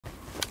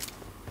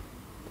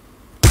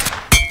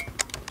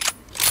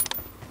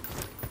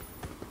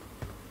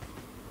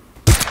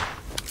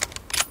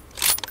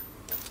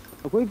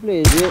ꯑꯩꯈꯣꯏ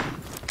ꯄ꯭ꯂꯦꯁꯦ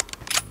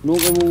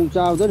ꯅꯣꯡ ꯑꯃꯨꯛ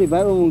ꯆꯥꯕꯗ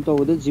ꯔꯤꯚꯥꯏꯚ ꯑꯃꯨꯛ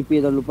ꯇꯧꯕꯗ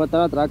ꯖꯤꯄꯦꯗ ꯂꯨꯄꯥ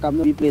 10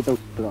 ꯀꯥꯞꯅ ꯄ꯭ꯂꯦ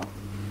ꯇꯧꯁꯤꯔꯣ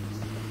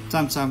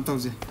ꯆꯥꯝ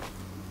ꯇꯧꯁꯦ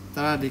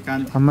 10ꯗꯤ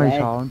ꯀꯥꯟꯗꯦ ꯑꯃꯩ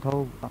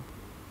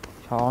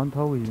ꯁꯥꯎꯟ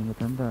ꯊꯧꯈꯤꯁꯤ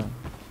ꯃꯊꯟꯇ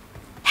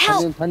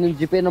ꯊꯥꯅꯤꯜ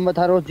ꯖꯤꯄꯦ ꯅꯝꯕꯔ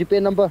ꯊꯥꯔꯣ ꯖꯤꯄꯦ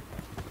ꯅꯝꯕꯔ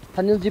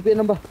ꯊꯥꯅꯤꯜ ꯖꯤꯄꯦ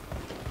ꯅꯝꯕꯔ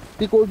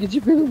ꯄꯤꯀꯣꯜꯒꯤ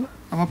ꯖꯤꯄꯦ ꯅꯝꯕꯔ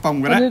ꯑꯃ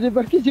ꯄꯝꯒ꯭ꯔꯦ ꯊꯥꯅꯤꯜ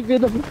ꯔꯤꯚꯔꯀꯤ ꯖꯤꯄꯦ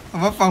ꯅꯝꯕꯔ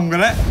ꯑꯃ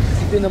ꯄꯝꯒ꯭ꯔꯦ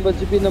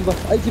ꯖꯤꯄꯦ ꯅꯝꯕꯔ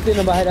ꯑꯩ ꯖꯤꯄꯦ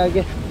ꯅꯝꯕꯔ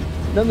ꯍꯥꯏꯔꯛꯑꯒꯦ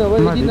ꯅꯪꯅꯕ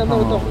ꯔꯦꯗꯤ ꯑꯃꯗꯤ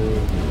ꯅꯝꯅꯕ ꯇꯧ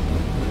ꯐꯪꯍꯧꯋꯦ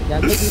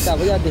ꯌꯥꯡꯈꯩꯗꯤ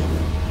ꯇꯥꯕ ꯌꯥꯗꯦ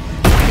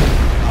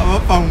ꯑꯃ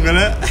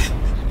ꯄꯝꯒ꯭ꯔꯦ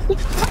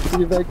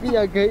ꯔꯤꯚꯥꯏꯚꯀꯤ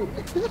ꯌꯥꯡꯈꯩ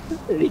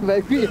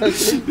ꯔꯤꯚꯥꯏꯚꯀꯤ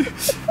ꯌꯥꯡꯈꯩ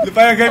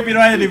ꯂꯨꯄꯥ 50 ꯄꯤꯔꯣ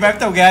ꯍꯥꯏ ꯔꯤꯚꯥꯏꯚ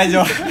ꯇꯧꯒꯦ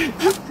ꯍꯥꯏꯖꯣ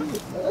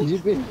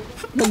ꯖꯤꯄꯦ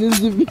ꯊꯥꯅꯤꯜ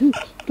ꯖꯤꯄꯦ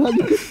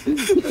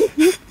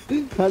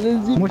ꯊꯥꯅꯤꯜ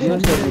ꯖꯤꯄꯦ ꯃꯣꯏꯁꯤ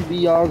ꯑꯅꯤ ꯂꯩ ꯅꯨꯄꯤ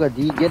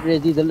ꯌꯥꯎꯔꯒꯗꯤ ꯒꯦꯠ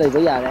ꯔꯦꯗꯤꯗ ꯂꯩꯕ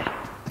ꯌꯥꯔꯦ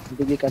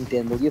ꯑꯗꯨꯒꯤ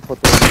ꯀꯟꯇꯦꯟꯗꯨꯒꯤ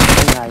ꯐꯣꯇꯣꯗꯨ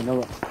ꯈꯤꯇꯪ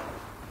ꯉꯥꯏꯅꯕ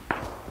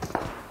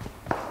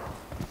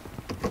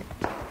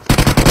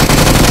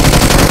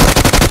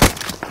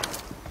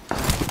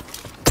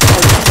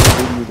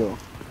ꯃꯤꯗꯣ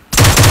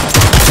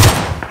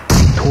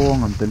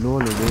ꯊꯣꯡ ꯑꯝꯇ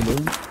ꯂꯣꯜꯂꯨꯗꯦ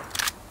ꯂꯣꯏ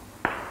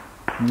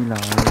ꯃꯤ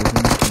ꯂꯥꯛꯑꯒ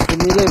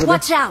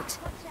Watch out!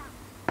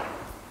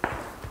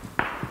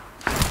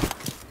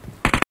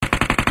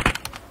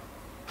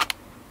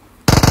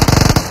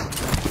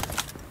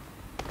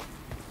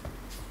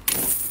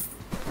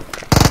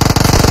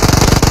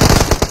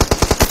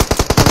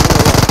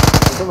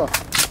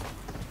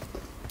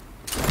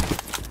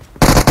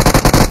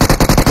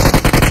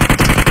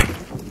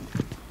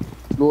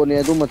 ꯂꯣꯅꯦ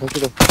ꯑꯗꯨ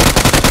ꯃꯊꯛꯇꯨꯗ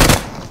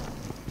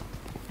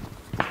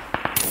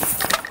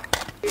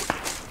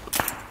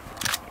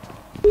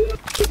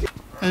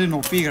ꯑꯩ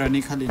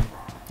ꯅꯣꯛꯄꯤꯒ꯭ꯔꯅꯤ ꯈꯜꯂꯤꯅꯦ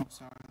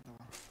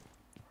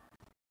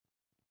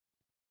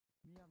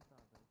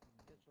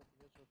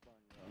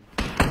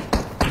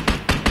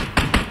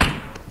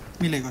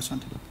ꯃꯤ ꯂꯩꯀꯣ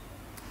ꯁꯣꯟꯗ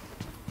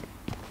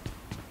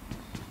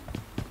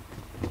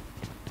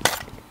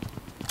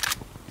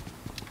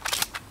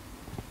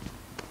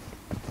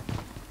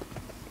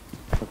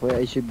ꯑꯩꯈꯣꯏ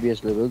ꯑꯩꯁꯤ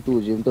ꯕꯦꯁ ꯂꯦꯚꯦꯜ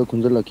 2 ꯁꯤ ꯑꯝꯇ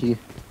ꯈꯨꯟꯖꯜꯂꯛꯈꯤꯒꯦ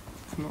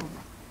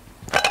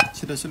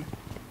ꯁꯤꯗ ꯁꯤ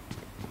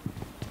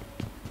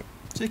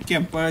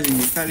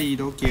ꯀꯦꯝꯄꯔꯁꯤꯡꯁꯦ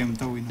ꯀꯔꯤꯗꯣ ꯀꯦꯝ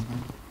ꯇꯧꯏꯅꯣ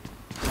ꯈꯪꯗꯦ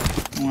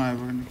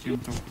ꯅꯨꯡꯉꯥꯏꯕ꯭ꯔꯅ ꯀꯦꯝ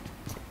ꯇꯧ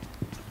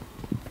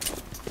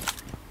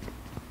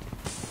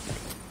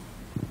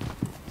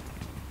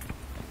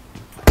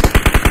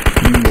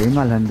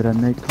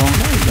ꯃꯥꯜꯍꯟꯗ꯭ꯔꯅ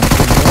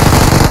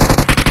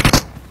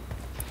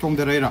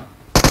ꯊꯣꯡꯗꯔꯩꯔꯣ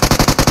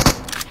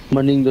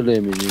ꯃꯅꯤꯡꯗ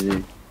ꯂꯩꯔꯝꯃꯤꯅꯤꯅꯦ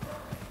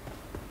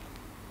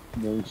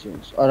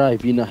ꯅꯣꯟꯁꯦꯟꯁ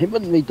ꯑꯔꯥꯏꯕꯤꯅ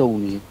ꯍꯩꯃꯟꯕꯩ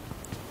ꯇꯧꯅꯤ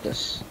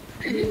ꯑꯁ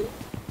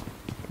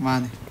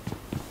ꯃꯥꯅꯦ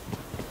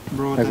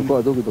ꯕ꯭ꯔꯣꯗꯅꯤ ꯉꯥꯏꯈꯣꯀꯣ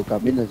ꯑꯗꯨꯒꯤꯗꯣ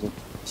ꯀꯥꯞꯃꯤꯟꯅꯁꯦ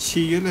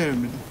ꯁꯤꯒ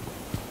ꯂꯩꯔꯝꯃꯤꯅꯦ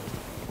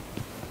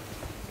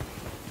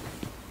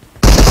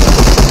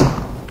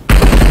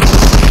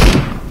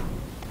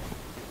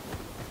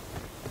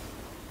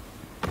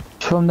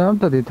ꯁꯣꯝꯗ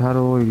ꯑꯝꯇꯗꯤ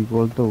ꯊꯥꯔꯛꯑꯣ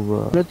ꯔꯤꯀꯣꯜ ꯇꯧꯕ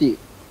ꯅꯠꯇꯦ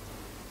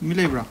ꯃꯤ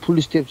ꯂꯩꯕ꯭ꯔꯥ ꯐꯨꯜ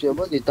ꯁ꯭ꯇꯦꯞꯁꯦ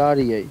ꯑꯃꯗꯤ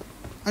ꯇꯥꯔꯤꯌꯦ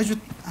ꯑꯩꯁꯨ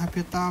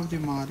ꯍꯥꯏꯐꯦꯠ ꯇꯥꯕꯗꯤ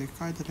ꯃꯥꯜꯂꯦ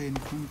ꯀꯥꯏꯗ ꯂꯩꯅꯣ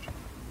ꯈꯪꯗ꯭ꯔꯦ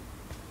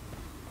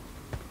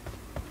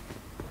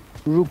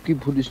ꯔꯨꯞꯀꯤ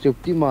ꯐꯨꯜ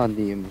ꯁ꯭ꯇꯦꯞꯇꯤ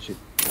ꯃꯥꯟꯗꯦ ꯃꯁꯤ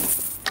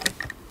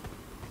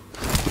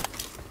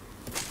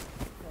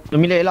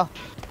ꯃꯤ ꯂꯩ ꯂꯥꯎ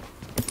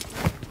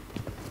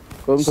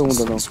ꯀꯔꯝ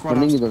ꯊꯣꯡꯕꯗꯅꯣ ꯁ꯭ꯀ꯭ꯋꯥꯠ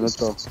ꯃꯅꯤꯡꯒꯤꯗꯣ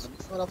ꯅꯠꯇ꯭ꯔꯣ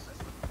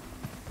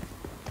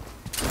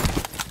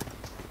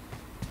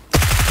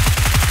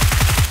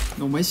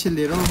ꯅꯣꯡꯃꯩ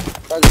ꯁꯤꯜꯂꯤꯔꯣ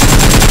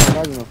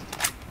ꯀꯥꯏꯗꯅꯣ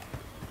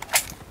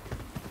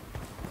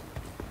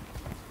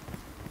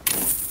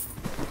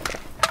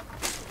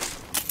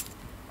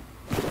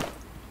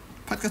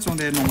ꯐꯠꯀ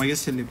ꯆꯣꯡꯗꯦ ꯅꯣꯡꯃꯩꯒ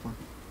ꯁꯤꯜꯂꯤꯄꯣ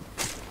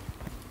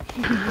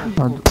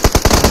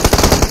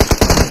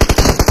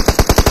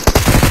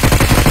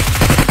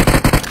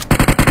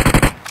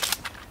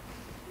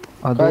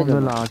ꯑꯗꯣꯝꯗ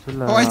ꯂꯥꯛꯑꯁꯨ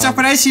ꯑꯣ ꯑꯩ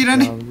ꯆꯠꯄꯅꯦ ꯑꯩ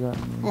ꯁꯤꯔꯅꯤ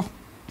ꯑꯣ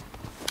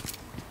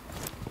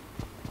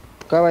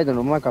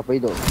ꯀꯥꯏꯋꯥꯏꯗꯅꯣ ꯃꯥ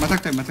ꯀꯥꯞꯄꯩꯗꯣ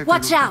ꯃꯊꯛꯇ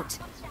Watch out!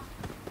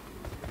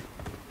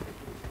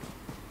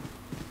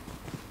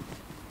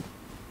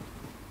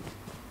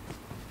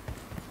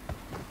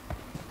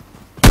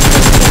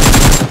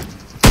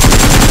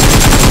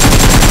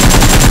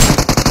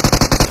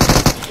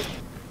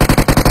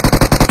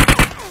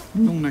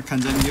 ꯅꯨꯡꯅ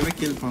ꯈꯟꯖꯟꯈꯤꯕ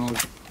ꯀꯤꯜ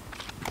ꯐꯪꯍꯧꯏ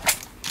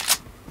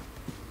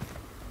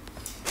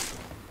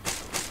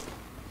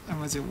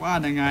ꯑꯃꯁꯦ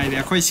ꯋꯥꯅ ꯉꯥꯏꯔꯦ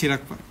ꯑꯩꯈꯣꯏ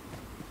ꯁꯤꯔꯛꯄ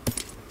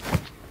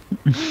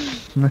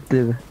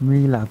ꯅꯠꯇꯦꯗ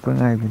ꯃꯤ ꯂꯥꯛꯄ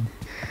ꯉꯥꯏꯕꯅꯤ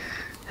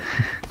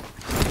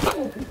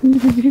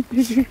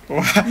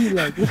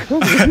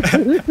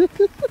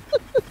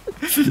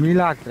ꯃꯤ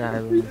ꯂꯥꯛꯇ꯭ꯔꯦ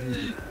ꯍꯥꯏꯕ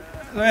ꯉꯁꯤꯗꯤ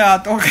ꯂꯣꯏ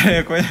ꯇꯣꯛꯈ꯭ꯔꯦ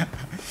ꯑꯩꯈꯣꯏ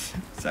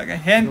ꯆꯠꯀꯦ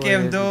ꯍꯦꯟ ꯂꯣꯏꯔꯦ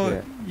ꯀꯦꯝꯗꯨ ꯑꯗꯨꯗꯤ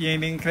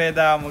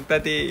ꯌꯦꯡꯅꯤꯡꯈ꯭ꯔꯦꯗ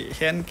ꯑꯃꯨꯛꯇꯗꯤ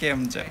ꯍꯦꯟ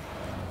ꯀꯦꯝꯁꯦ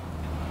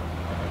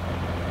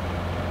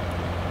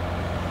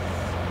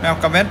ꯃꯌꯥꯝ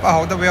ꯀꯃꯦꯟ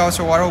ꯄꯥꯍꯧꯗꯕ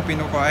ꯌꯥꯎꯔꯁꯨ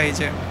ꯋꯥꯔꯧꯕꯤꯅꯨꯀꯣ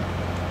ꯑꯩꯁꯦ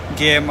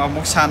ꯒꯦꯝ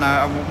ꯑꯃꯨꯛ ꯁꯥꯟꯅ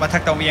ꯑꯃꯨꯛ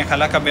ꯃꯊꯛꯇ ꯑꯃꯨꯛ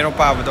ꯌꯦꯡꯈꯠꯂꯒ ꯀꯃꯦꯟ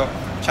ꯄꯥꯕꯗꯣ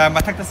ꯁꯥꯏ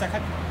ꯃꯊꯛꯇ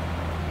ꯆꯠꯈꯠ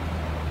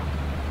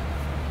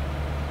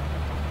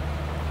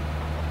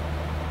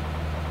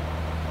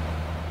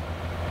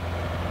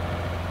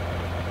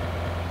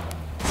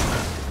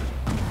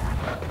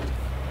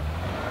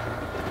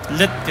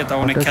ꯂꯤꯠꯀꯦ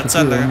ꯇꯧꯕꯅꯦ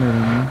ꯈꯦꯠꯆꯜꯂꯒ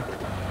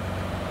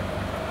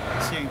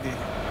ꯁꯦꯡꯗꯦ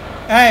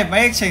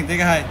ꯃꯌꯦꯛ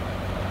ꯁꯦꯡꯗꯦꯒ ꯍꯥꯏ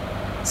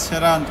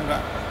ꯁꯦꯔꯥꯟ ꯇꯨꯔꯥ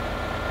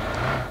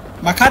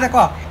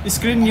ꯃꯈꯥꯗꯀꯣ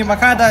ꯁꯀ꯭ꯔꯤꯟꯒꯤ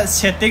ꯃꯈꯥꯗ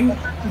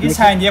ꯁꯦꯠꯇꯤꯡꯒꯤ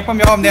ꯁꯥꯏꯟ ꯌꯦꯛꯄ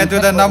ꯌꯥꯎꯔꯝꯅꯦ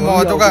ꯑꯗꯨꯗ ꯅꯝꯃꯣ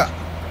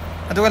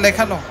ꯑꯗꯨꯒ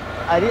ꯂꯩꯈꯠꯂꯣ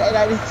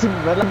ꯑꯔꯤ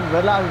ꯆꯤꯟꯕ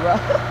ꯂꯥꯡꯕ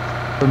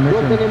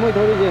ꯂꯣꯠꯇꯅꯦ ꯃꯣꯏ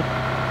ꯊꯧꯔꯤꯁꯦ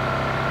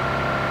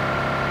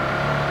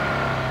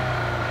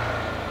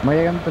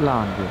ꯃꯌꯦꯛ ꯑꯝꯇ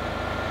ꯂꯥꯡꯗꯦ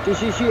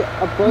ꯁꯤ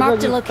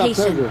ꯑꯞꯄꯔꯒꯁꯤ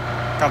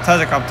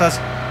ꯀꯥꯞꯊꯁꯦ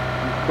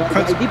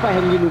ꯑꯩꯗꯤ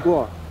ꯄꯥꯏꯍꯟꯈꯤꯅꯨꯀꯣ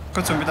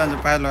ꯈꯨꯠ ꯆꯨꯝꯃꯤꯇꯥꯟꯁꯨ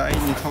ꯄꯥꯏꯍꯜꯂꯣꯏ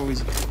ꯑꯩꯅꯤ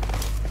ꯊꯧꯏꯁꯦ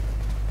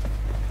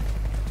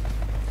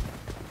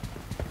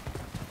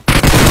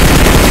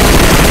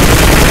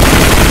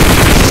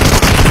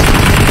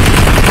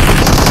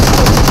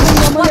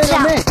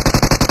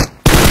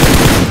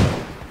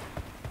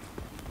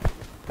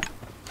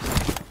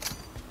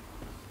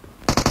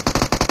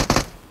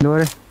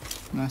ꯂꯣꯏꯔꯦ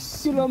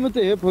ꯀꯤꯂꯣ ꯑꯃꯇ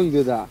ꯍꯦꯛ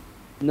ꯐꯪꯗꯦꯗ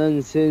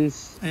ꯅꯟꯁꯦꯟꯁ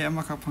ꯑꯩ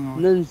ꯑꯃꯈꯛ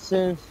ꯐꯪꯍꯧꯔꯦ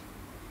ꯅꯟꯁꯦꯟꯁ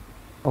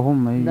ꯑꯍꯨꯝ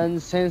ꯑꯩ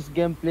nonsense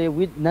gameplay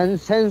with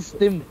nonsense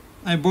team.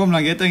 ꯑꯩ bomb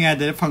ꯂꯪꯒꯦ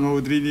ꯇꯧꯉꯩꯗ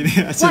ꯐꯪꯍꯧꯗ꯭ꯔꯤꯅꯤꯅꯦ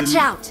Watch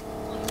out!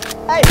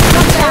 Hey,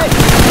 Watch out!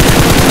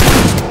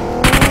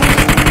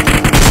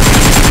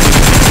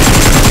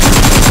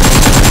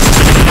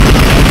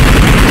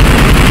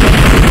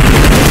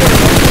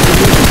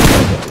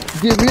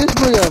 DBS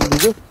mo yan,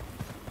 dito.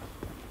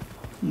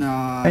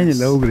 Nice. ꯑꯩꯅ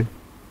ꯂꯧꯒ꯭ꯔꯦ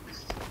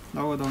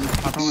ꯂꯧꯒꯗꯧꯅꯤ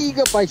ꯄꯥꯊꯣꯛ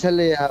Iga pa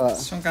isale yawa.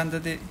 ꯁꯨꯝ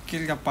ꯀꯥꯟꯗꯗꯤ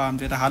ꯀꯤꯜꯒ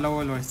ꯄꯥꯝꯗꯦꯗ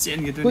ꯍꯥꯜꯂꯧ ꯂꯣꯏ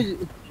ꯆꯦꯟꯒꯤꯗꯣꯏꯅꯤ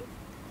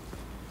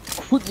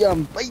Khut yam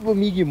paiba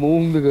migi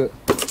mawngdaga.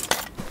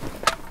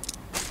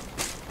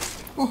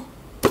 ꯑꯣ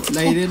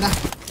ꯂꯩꯔꯦꯅ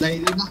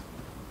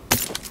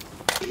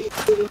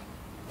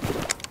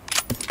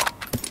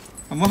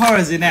ꯑꯃꯨꯛ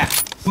ꯍꯧꯔꯁꯤꯅꯦ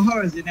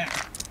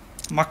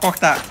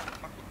ꯃꯀꯣꯛꯇ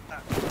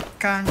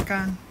ꯀꯥꯡ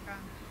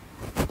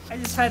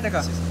ꯑꯩꯁꯦ ꯁꯥꯏꯗꯒ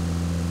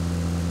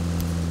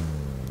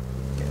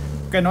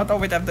ꯀꯩꯅꯣ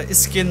ꯇꯧꯕꯩ ꯇꯥꯏꯞꯇ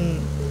ꯁ꯭ꯀꯤꯟ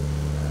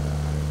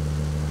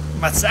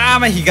ꯃꯆꯥ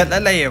ꯑꯃ ꯍꯤꯒꯠꯂ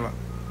ꯂꯩꯌꯦꯕ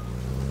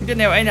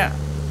ꯑꯗꯨꯅꯦꯕ ꯑꯩꯅ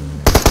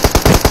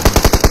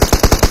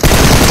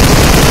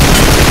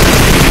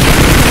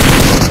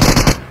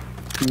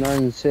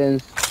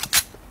Nonsense.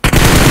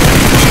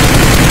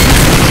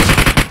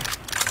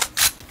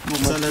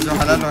 ꯃꯨꯛꯆꯜꯂꯁꯨ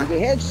ꯍꯜꯂꯂꯣꯏ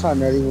Hek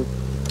sanari mo.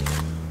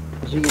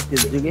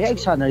 Sige hek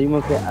sanari mo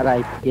kay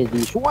aray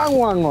kedi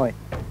suwang oi.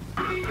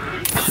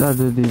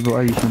 ꯑꯗꯨꯗꯤ ꯕ꯭ꯔꯣ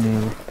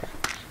ꯑꯩꯁꯨꯅꯦꯕ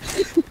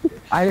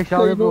ꯑꯩ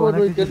ꯁꯥꯎꯔꯦ ꯕ꯭ꯔꯣ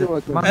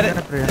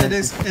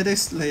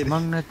ꯑꯦꯗꯦꯛꯁ ꯂꯩꯔꯦ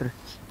ꯃꯪ ꯅꯠꯇ꯭ꯔꯦ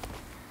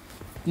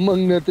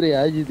Mang natre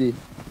ajidi.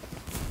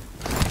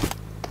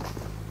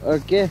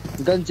 Okay,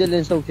 gun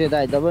challenge tawse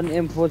dai double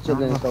M4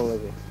 challenge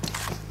tawage.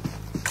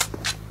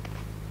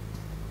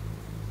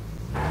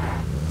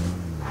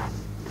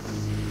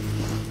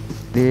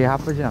 ꯗꯦ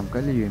ꯍꯥꯞꯄꯁꯦ ꯌꯥꯝ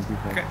ꯀꯜꯂꯤ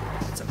UMP5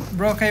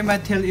 ꯕ꯭ꯔꯣ ꯀꯩ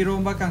ꯃꯊꯦꯜ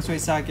ꯏꯔꯣꯝꯕ ꯀꯥꯡꯁꯣꯏ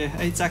ꯆꯥꯒꯦ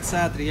ꯑꯩ ꯆꯥꯛ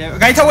ꯆꯥꯗ꯭ꯔꯤꯌꯦ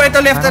ꯒꯥꯔꯤ ꯊꯧꯋꯦ ꯇꯣ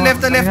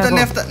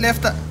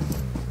ꯂꯦꯐꯇ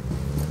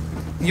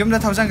ꯌꯨꯝꯗ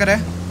ꯊꯧꯖꯟꯈꯔꯦ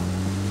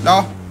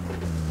ꯂꯥꯛꯑꯣ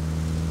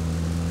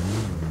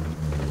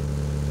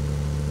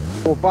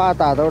Opa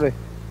ta dawre.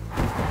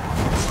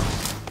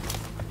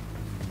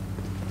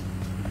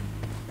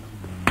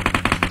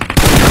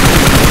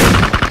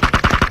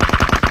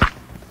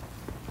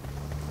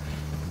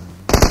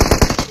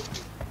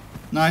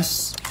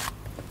 Nice.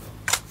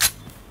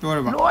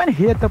 Lói ba? ꯂꯣꯏꯅ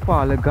ꯍꯦꯠꯇ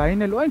ꯄꯥꯜꯂꯦ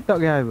ꯒꯥꯔꯤꯅ ꯂꯣꯏꯅ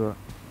ꯇꯛꯑꯦ ꯍꯥꯏꯕ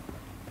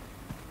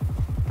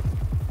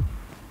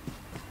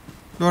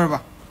Lói ba?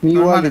 Mi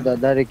wali da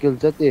direct kill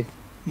chate.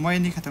 Moi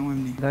ni khatang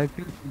oimni.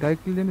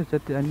 ꯗꯥꯏꯀꯤꯜꯗꯅ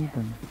ꯆꯠꯇꯦ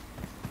ꯑꯅꯤꯇꯪ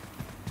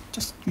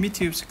Just meet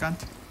you second.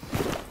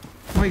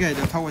 Moi gai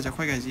da thawa ja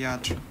khoi gai ji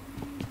yatr.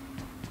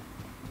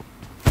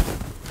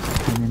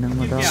 ꯅꯪ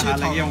ꯃꯗꯥ Ya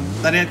halagi yong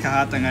taret kha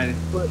ha tangai.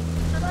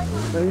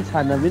 Nang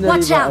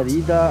sanabinari ba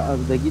arida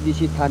agdagi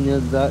si thanil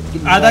da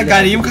Ada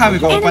gari yum khami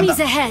ko open da. Enemies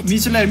ahead! Mi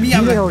chulai mi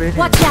am.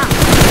 Watch out!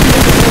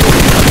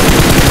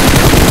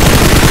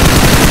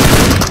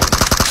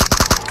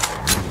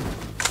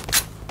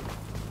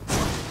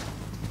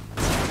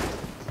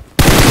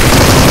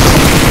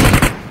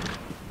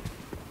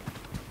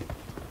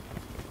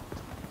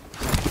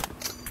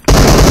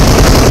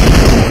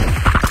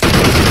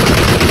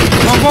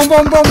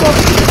 Bom.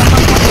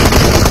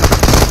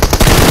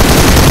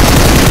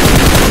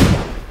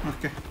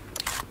 Okay.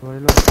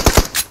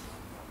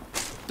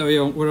 To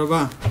yong ura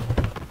ba?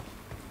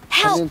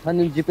 Help!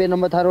 Thanil GPAY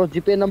number tharo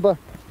GPAY number.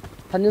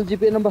 Thanil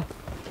GPAY number.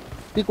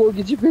 Picol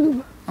ki GPAY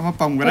number. Ama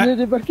pam gala. Thanil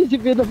river ki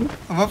GPAY number.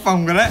 Ama pam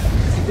gala.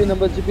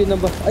 GPAY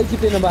number. Ai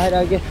GPAY number hai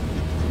rage.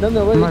 Nam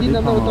na wali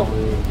nam na to.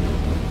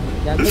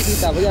 Yan ki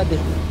ta ba ya de.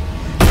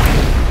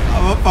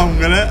 Ama pam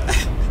gala.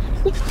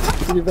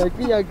 Revive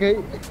ki ya kai.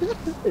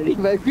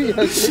 Revive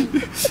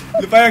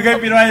kai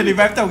piroi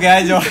revive tau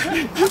gai jo.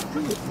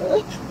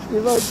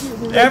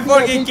 M4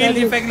 ki kill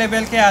effect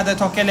level ke ada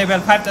thoke level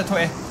 5 ta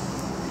thoe.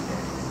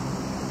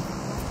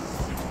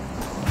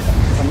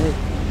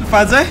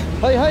 Fazai?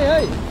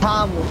 Hai.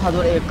 타무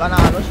타도레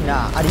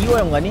까나노시나 아리오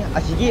형가니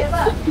아시기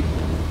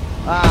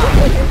아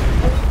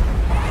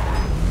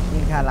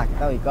인카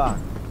락다 이거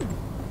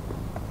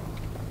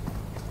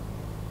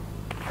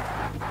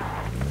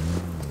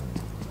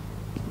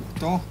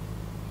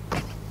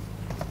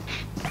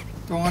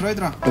Tong aroi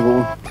dra.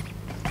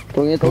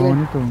 Tonge.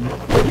 ꯇꯧꯅꯤ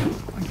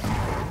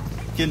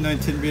Kill noi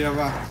thin bira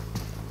ba.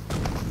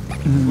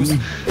 Bus.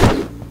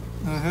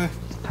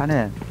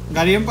 Thane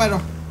Gari em paro.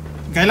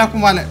 Gaila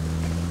kumale.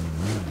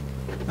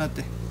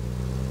 Ate.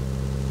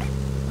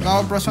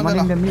 Lao person da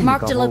la.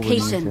 Mark the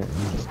location.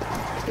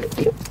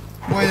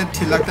 Moi na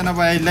thilak ta na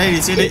ba lai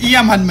ri se le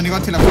iam han mani ko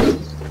thilak.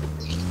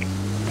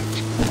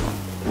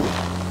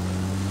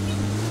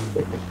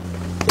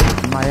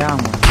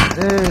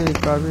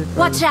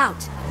 Watch out!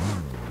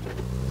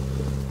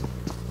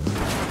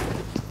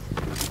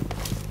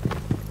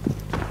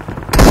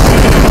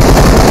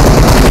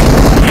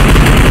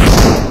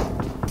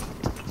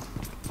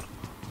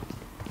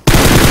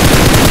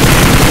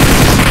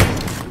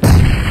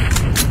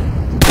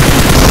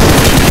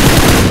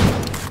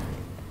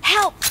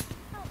 Help!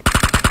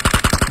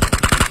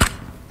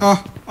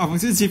 Oh, abang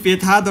si GPAY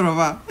tha do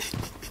ba?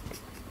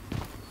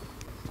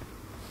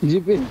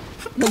 GPAY.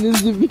 Tanin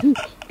GPAY.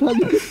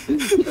 Tanin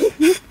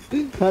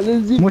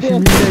GPAY. 뭐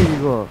시민이야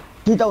이거.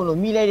 기다려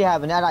미래리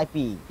하면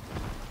RIP.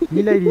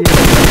 밀레리.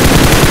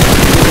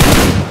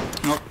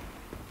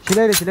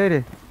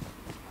 실레리.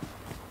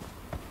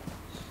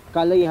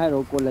 깔레기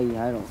하이로 꼴레기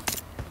하이로.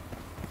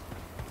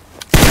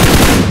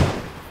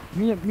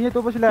 미에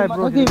또 보실래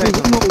브로. 어떻게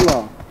비금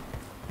먹어?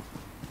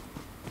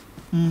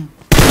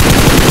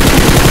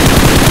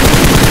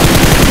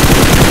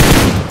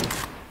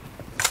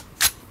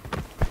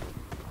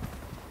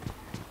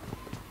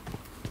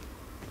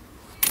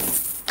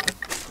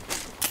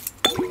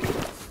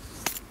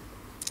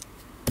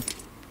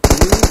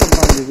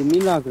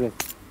 Mina kre.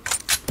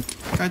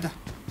 Kaida.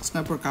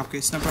 Sniper kap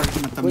ke sniper ki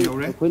matam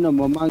yore. Khoi na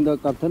mamang da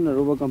kap than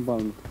roba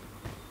compound.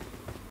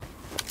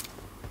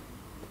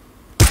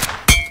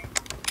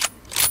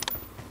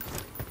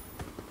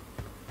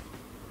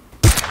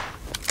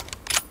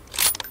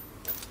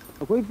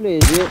 Khoi play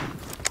je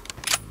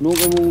no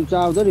ko mung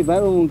chaw da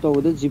revive mung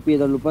to da GPAY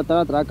da lupa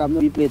tara kam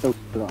na play to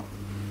ro.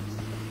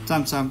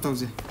 Sam to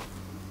je.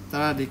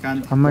 Tara di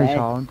kan. 한마리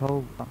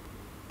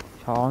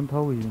샤원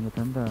타고 있는 거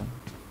된다.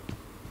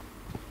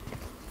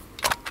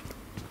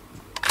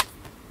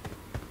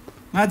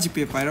 Nga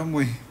GPAY pairo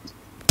moi.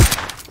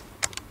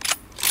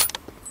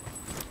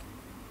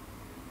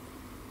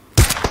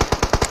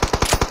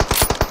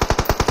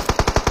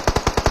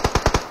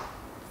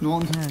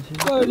 Nuông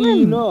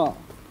Sorry no.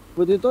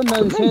 But it don't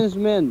nonsense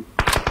man.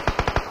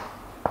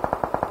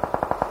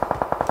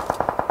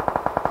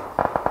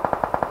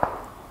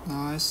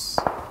 Nice.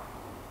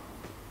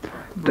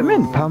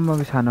 뜨면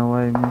밤하고 사나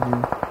와요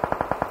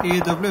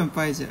미지. AWM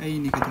파이제 ai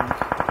ni ka dum.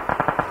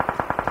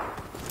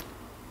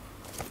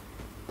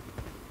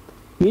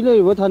 Mila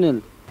ibo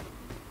thanel.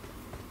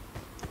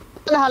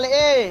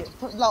 할래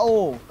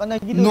라오 까나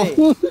기도.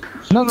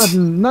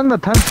 낭나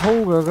탄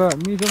타오가가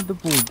미좀도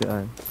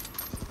보대.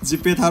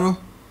 GPAY tharo.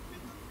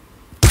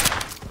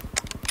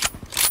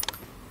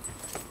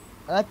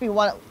 RIP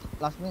one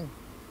last man.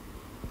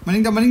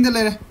 Maning da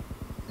le re.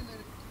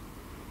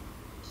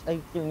 Ai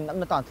chừng nắm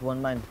nó toàn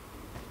thuần mình.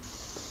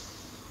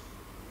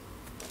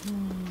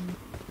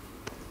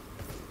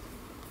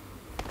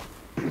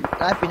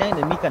 RIP này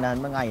để mi cả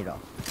nàn mà ngày rồi.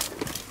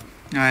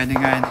 Ngai ni.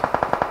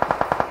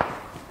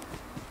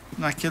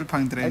 Na kill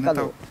phang tre na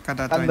to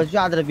kada to. Kan baju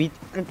ada bi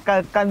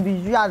kan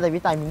biju ada bi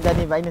timing dan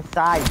ni vai na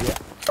sai dia.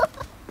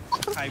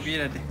 Ai bi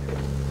ra de.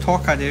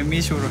 Thok ka de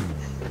mi shuru.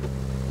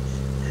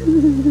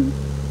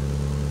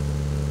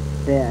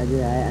 Thế à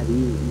thế à đi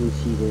mua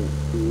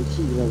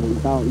xì là mình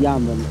tao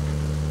yam rồi.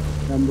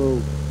 Rambo.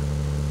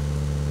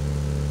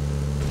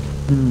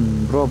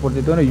 bro por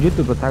itu na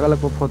YouTube tagala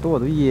ko photo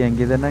adu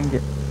yenge da nange.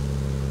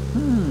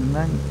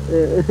 Nang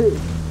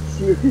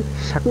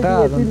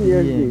sakta adu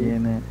yenge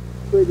ne.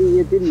 Tôi đi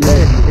ye tin.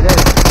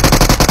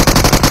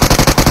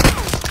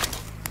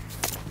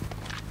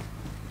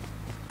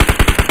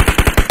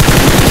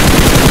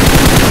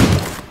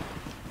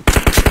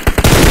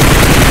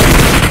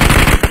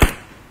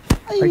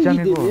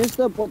 It's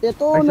the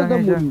potato na the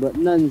moon but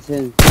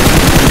nonsense.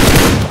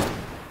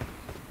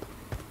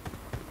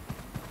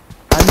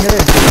 Anjere.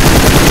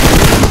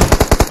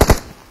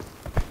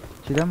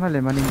 Sidam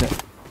hale maninda.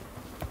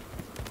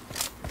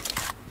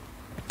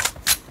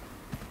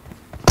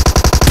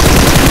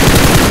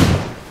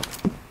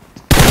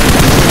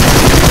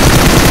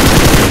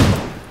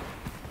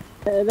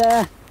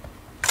 There.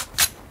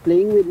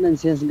 Playing with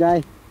nonsense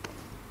guy.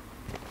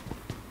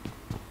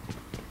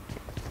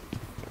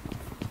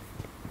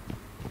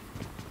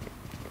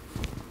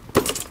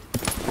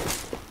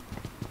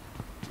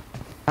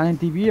 Anh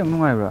TV yang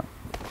nungai bro.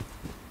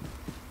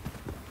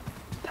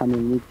 Thằng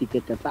mình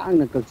ticket cả tang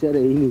là cực sẽ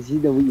đấy người gì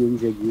đâu yên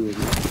gì gì.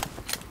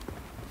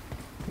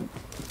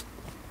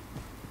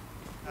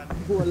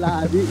 Bùa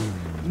là đi.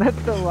 Nát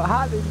to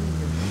ha đi.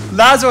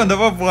 Last one da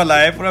bo la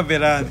hai pura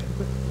bera.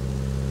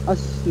 As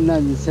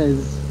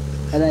nonsense.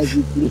 Aray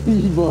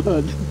ki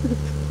bod.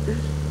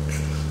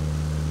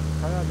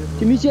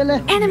 Kimi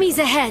chele. Enemies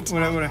ahead!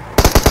 Ura.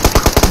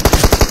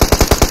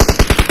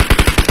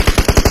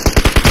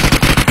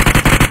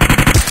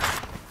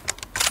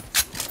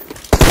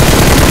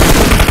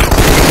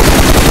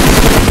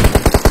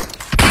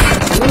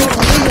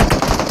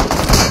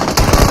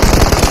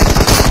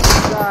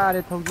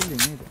 Are thâu cái gì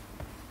đấy.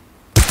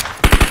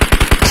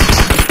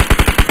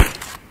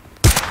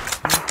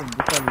 Không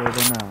biết con lừa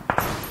đâu nào.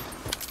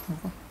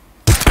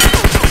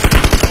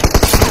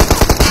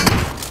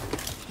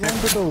 Yang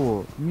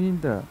betul,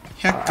 minta.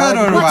 Hacker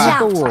or Watch ba?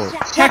 out!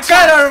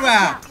 Hacker or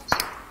ba?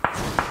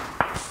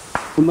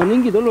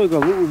 Maning ki dolo ka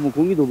bu mo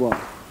kongi do ba.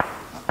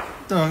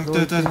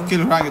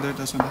 kill rang itu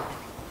itu sana.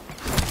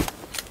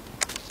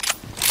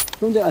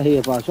 Chúng ta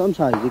hề vào xóm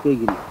xài gì cây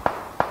gì.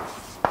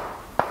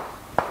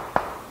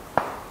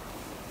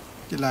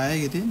 Kill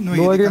lagi gitu.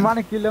 Dua di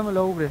mana kill yang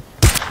lo bre?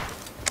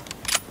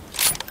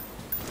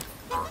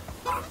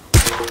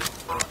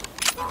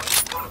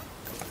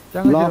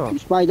 Lo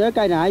spider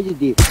cái này gì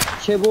đi?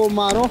 Chebo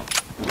maro.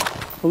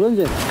 Không lên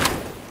gì.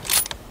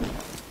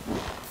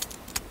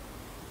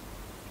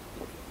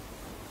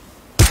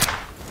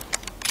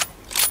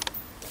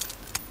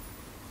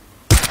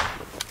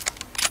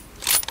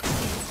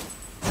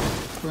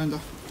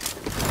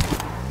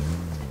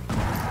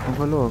 Không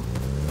có luôn.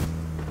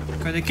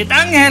 Kalau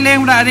kita nghe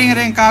lên udah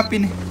ring kapi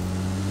nih.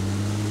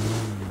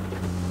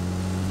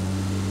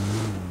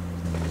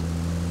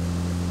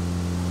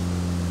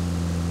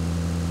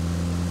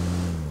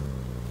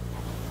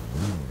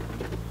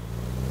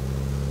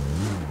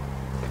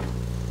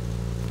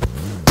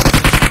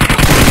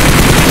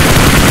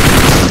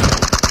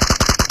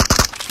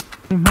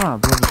 Bro.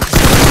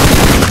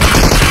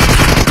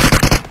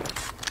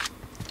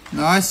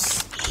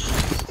 Nice.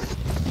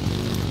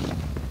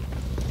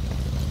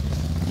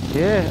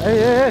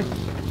 Hey.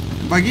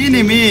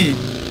 Begini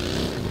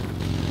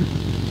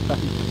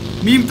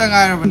Mi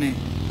tengah apa nih?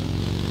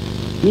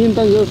 Mi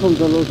tengah yo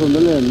som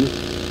lên.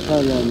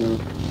 Thay là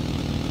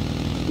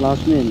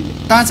last man.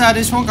 Ta sa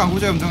đi xuống cảng khu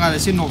chơi tengah ada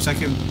si nok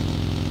sakit.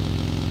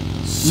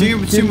 Si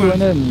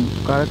nên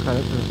cả.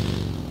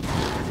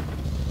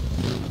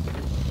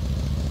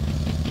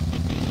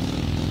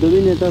 Đối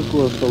với người ta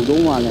của sầu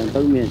đông mà là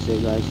tao miền sẽ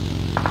guys.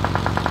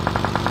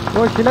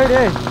 Ôi chỉ lấy đi.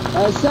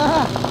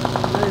 Sa.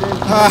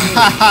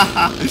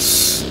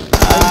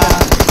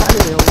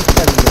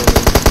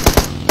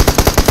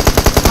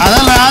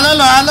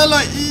 Halo.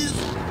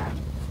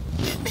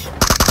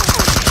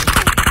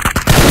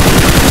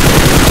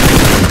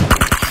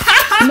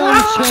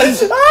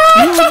 Nonsense.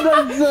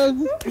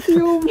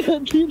 You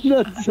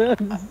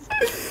nonsense.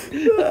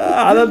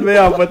 Alat me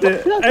apa te?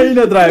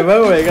 Aina driver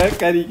hoega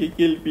kari ki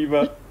kill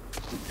piba.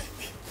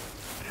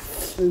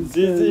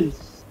 GG.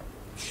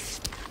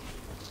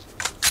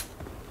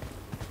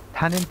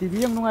 Thanin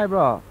TV yang nungai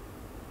bro.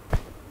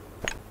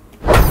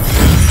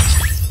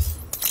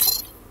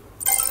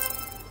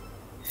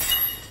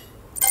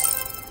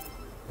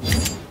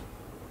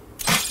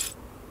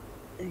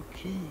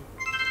 Okay.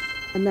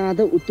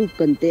 Another YouTube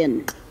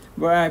content.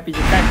 Bro, bây giờ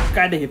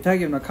cái để hiệp thay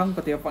game nó không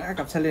có tiếng phản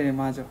cặp xe lên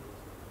mà rồi.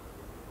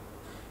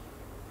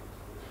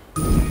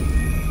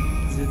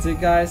 GG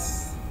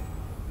guys.